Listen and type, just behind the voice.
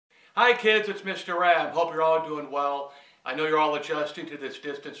Hi kids, it's Mr. Ram. Hope you're all doing well. I know you're all adjusting to this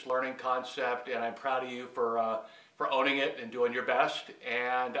distance learning concept, and I'm proud of you for owning it and doing your best.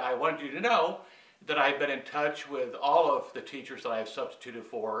 And I wanted you to know that I've been in touch with all of the teachers that I have substituted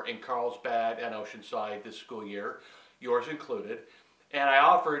for in Carlsbad and Oceanside this school year, yours included, and I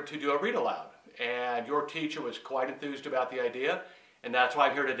offered to do a read aloud. And your teacher was quite enthused about the idea, and that's why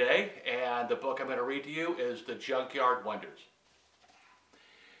I'm here today. And the book I'm going to read to you is The Junkyard Wonders.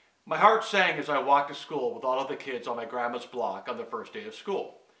 My heart sang as I walked to school with all of the kids on my grandma's block on the first day of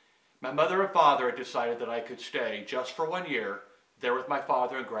school. My mother and father had decided that I could stay just for 1 year there with my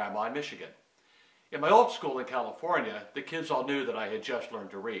father and grandma in Michigan. In my old school in California, the kids all knew that I had just learned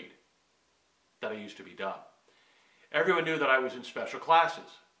to read, that I used to be dumb. Everyone knew that I was in special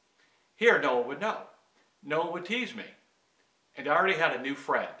classes. Here, no one would know. No one would tease me. And I already had a new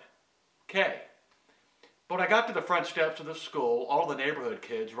friend, Kay. But when I got to the front steps of the school, all the neighborhood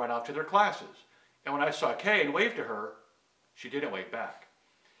kids ran off to their classes. And when I saw Kay and waved to her, she didn't wave back.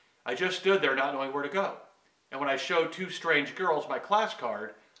 I just stood there not knowing where to go. And when I showed two strange girls my class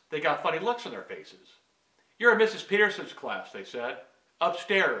card, they got funny looks on their faces. "You're in Mrs. Peterson's class," they said.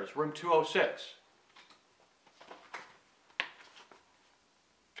 "Upstairs, room 206.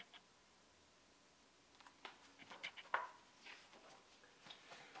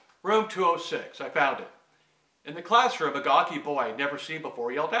 Room 206, I found it. In the classroom, a gawky boy I'd never seen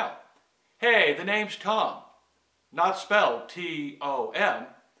before yelled out, "Hey, the name's Tom." Not spelled T-O-M,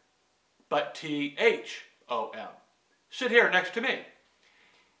 but T-H-O-M. "Sit here next to me."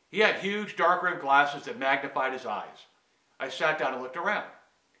 He had huge dark-rimmed glasses that magnified his eyes. I sat down and looked around.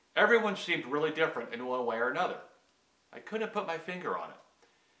 Everyone seemed really different in one way or another. I couldn't put my finger on it.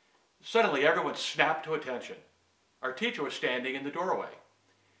 Suddenly, everyone snapped to attention. Our teacher was standing in the doorway.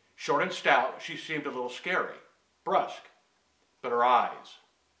 Short and stout, she seemed a little scary, brusque, but her eyes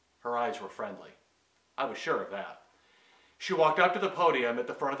were friendly. I was sure of that. She walked up to the podium at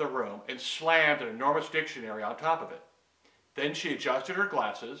the front of the room and slammed an enormous dictionary on top of it. Then she adjusted her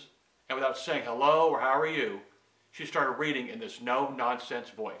glasses, and without saying hello or how are you, she started reading in this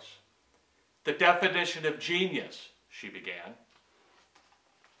no-nonsense voice. "The definition of genius," she began.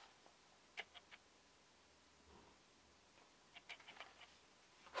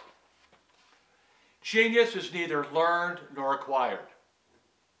 "Genius is neither learned nor acquired.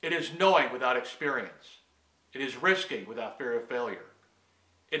 It is knowing without experience. It is risking without fear of failure.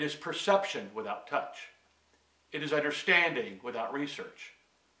 It is perception without touch. It is understanding without research.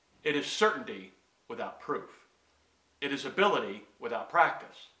 It is certainty without proof. It is ability without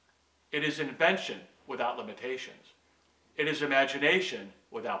practice. It is invention without limitations. It is imagination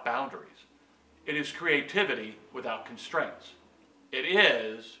without boundaries. It is creativity without constraints. It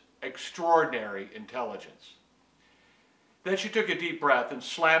is extraordinary intelligence." Then she took a deep breath and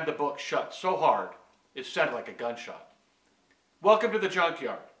slammed the book shut so hard it sounded like a gunshot. "Welcome to the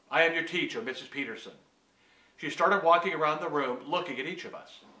Junkyard. I am your teacher, Mrs. Peterson." She started walking around the room looking at each of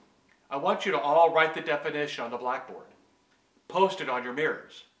us. "I want you to all write the definition on the blackboard. Post it on your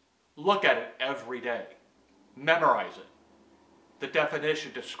mirrors. Look at it every day. Memorize it. The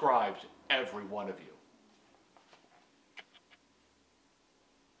definition describes every one of you."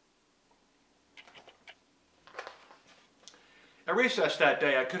 At recess that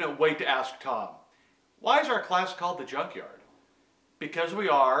day, I couldn't wait to ask Tom, "Why is our class called the Junkyard?" Because we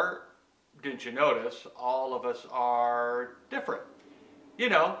are, didn't you notice, all of us are different. You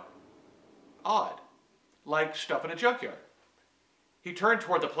know, odd, like stuff in a junkyard. He turned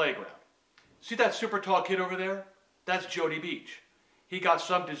toward the playground. "See that super tall kid over there? That's Jody Beach. He got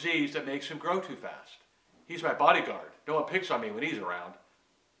some disease that makes him grow too fast. He's my bodyguard. No one picks on me when he's around."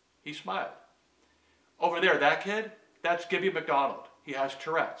 He smiled. "Over there, that kid? That's Gibby McDonald. He has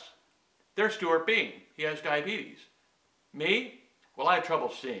Tourette's. There's Stuart Bean. He has diabetes. Me? Well, I have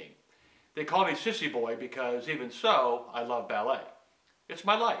trouble seeing. They call me Sissy Boy because, even so, I love ballet. It's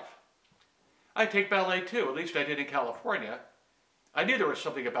my life. I take ballet too, at least I did in California. I knew there was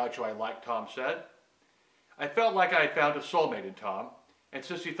something about you I liked," Tom said. I felt like I had found a soulmate in Tom, and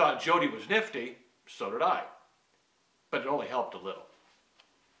since he thought Jody was nifty, so did I. But it only helped a little.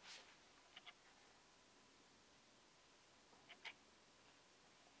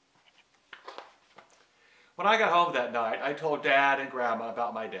 When I got home that night, I told Dad and Grandma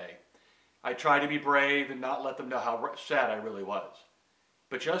about my day. I tried to be brave and not let them know how sad I really was.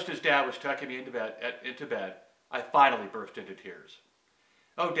 But just as Dad was tucking me into bed, I finally burst into tears.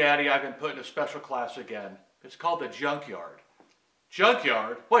 "Oh, Daddy, I've been put in a special class again. It's called the Junkyard."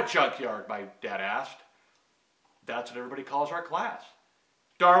 "Junkyard? What junkyard?" my dad asked. "That's what everybody calls our class."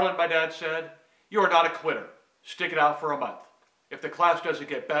 "Darling," my dad said, "you are not a quitter. Stick it out for a month. If the class doesn't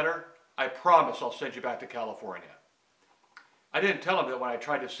get better, I promise I'll send you back to California. I didn't tell him that when I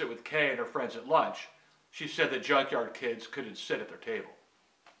tried to sit with Kay and her friends at lunch, she said that Junkyard kids couldn't sit at their table.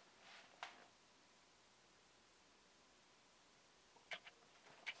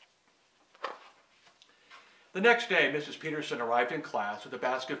 The next day, Mrs. Peterson arrived in class with a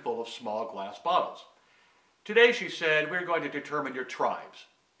basket full of small glass bottles. Today, she said, we're going to determine your tribes.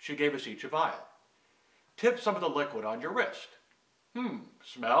 She gave us each a vial. Tip some of the liquid on your wrist.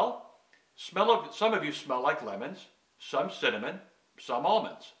 Smell? Some of you smell like lemons, some cinnamon, some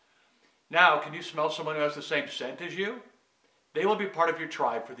almonds. Now, can you smell someone who has the same scent as you? They will be part of your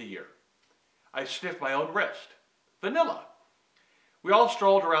tribe for the year. I sniffed my own wrist. Vanilla. We all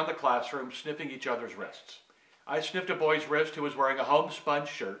strolled around the classroom, sniffing each other's wrists. I sniffed a boy's wrist who was wearing a homespun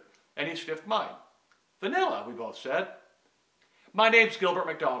shirt, and he sniffed mine. Vanilla, we both said. My name's Gilbert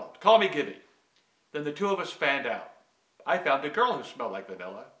McDonald. Call me Gibby. Then the two of us fanned out. I found a girl who smelled like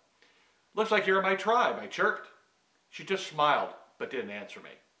vanilla. Looks like you're in my tribe, I chirped. She just smiled, but didn't answer me.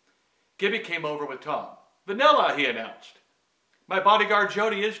 Gibby came over with Tom. Vanilla, he announced. My bodyguard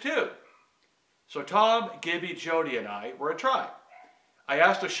Jody is too. So Tom, Gibby, Jody, and I were a tribe. I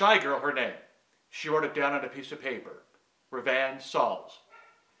asked a shy girl her name. She wrote it down on a piece of paper. Revan Sauls.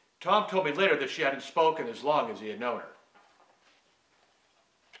 Tom told me later that she hadn't spoken as long as he had known her.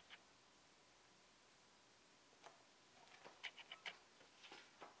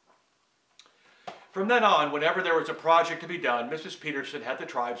 From then on, whenever there was a project to be done, Mrs. Peterson had the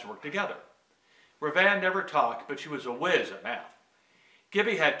tribes work together. Revan never talked, but she was a whiz at math.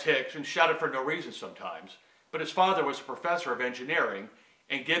 Gibby had tics and shouted for no reason sometimes, but his father was a professor of engineering,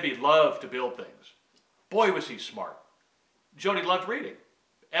 and Gibby loved to build things. Boy, was he smart. Jody loved reading.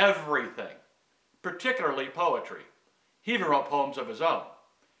 Everything. Particularly poetry. He even wrote poems of his own.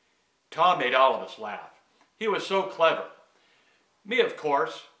 Tom made all of us laugh. He was so clever. Me, of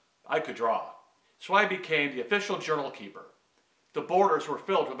course, I could draw. So I became the official journal keeper. The borders were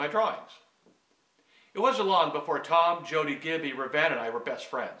filled with my drawings. It wasn't long before Tom, Jody, Gibby, Revan, and I were best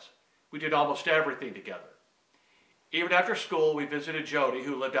friends. We did almost everything together. Even after school, we visited Jody,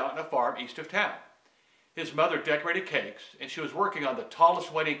 who lived out on a farm east of town. His mother decorated cakes, and she was working on the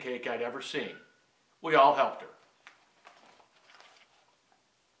tallest wedding cake I'd ever seen. We all helped her.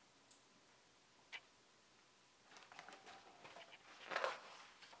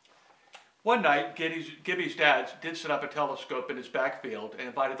 One night, Gibby's dad did set up a telescope in his back field and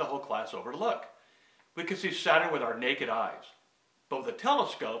invited the whole class over to look. We could see Saturn with our naked eyes. But with a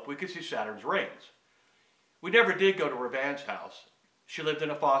telescope, we could see Saturn's rings. We never did go to Revan's house. She lived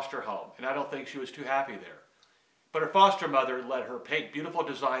in a foster home, and I don't think she was too happy there. But her foster mother let her paint beautiful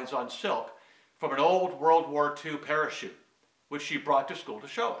designs on silk from an old World War II parachute, which she brought to school to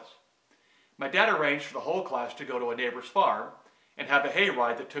show us. My dad arranged for the whole class to go to a neighbor's farm and have a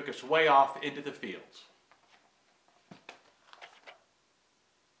hayride that took us way off into the fields.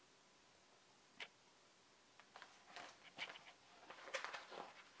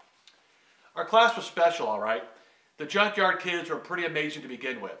 Our class was special, all right. The Junkyard kids were pretty amazing to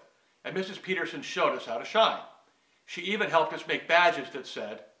begin with, and Mrs. Peterson showed us how to shine. She even helped us make badges that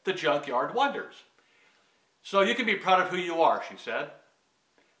said, "The Junkyard Wonders." So you can be proud of who you are, she said.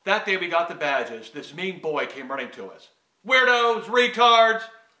 That day we got the badges, this mean boy came running to us. Weirdos, retards,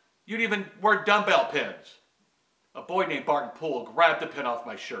 you'd even wear dumbbell pins. A boy named Barton Poole grabbed the pin off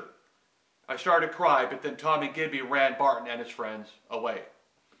my shirt. I started to cry, but then Tommy Gibby ran Barton and his friends away.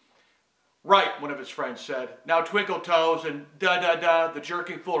 Right, one of his friends said. Now Twinkle Toes and the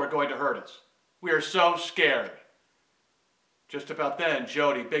jerking fool are going to hurt us. We are so scared. Just about then,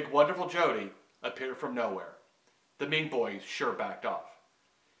 Jody, big wonderful Jody, appeared from nowhere. The mean boys sure backed off.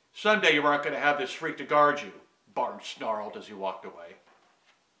 Someday you aren't going to have this freak to guard you, Barton snarled as he walked away.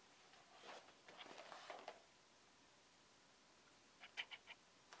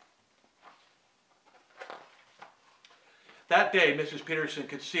 That day, Mrs. Peterson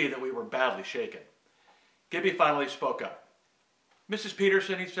could see that we were badly shaken. Gibby finally spoke up. Mrs.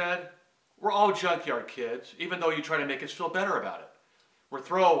 Peterson, he said, we're all Junkyard kids, even though you try to make us feel better about it. We're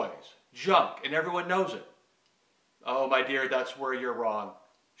throwaways, junk, and everyone knows it. Oh, my dear, that's where you're wrong,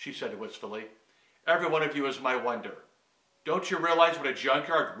 she said wistfully. Every one of you is my wonder. Don't you realize what a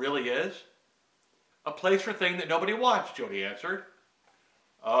junkyard really is? A place for things that nobody wants, Jody answered.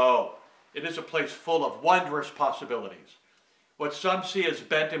 Oh, it is a place full of wondrous possibilities. What some see as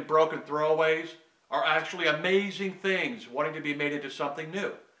bent and broken throwaways are actually amazing things wanting to be made into something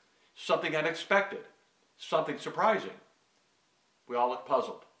new, something unexpected, something surprising. We all looked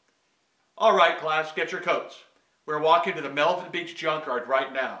puzzled. All right, class, get your coats. We're walking to the Melvin Beach Junkyard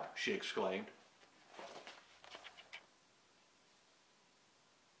right now, she exclaimed.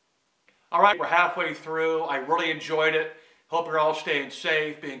 All right, we're halfway through. I really enjoyed it. Hope you're all staying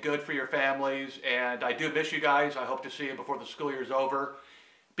safe, being good for your families, and I do miss you guys. I hope to see you before the school year's over.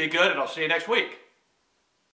 Be good, and I'll see you next week.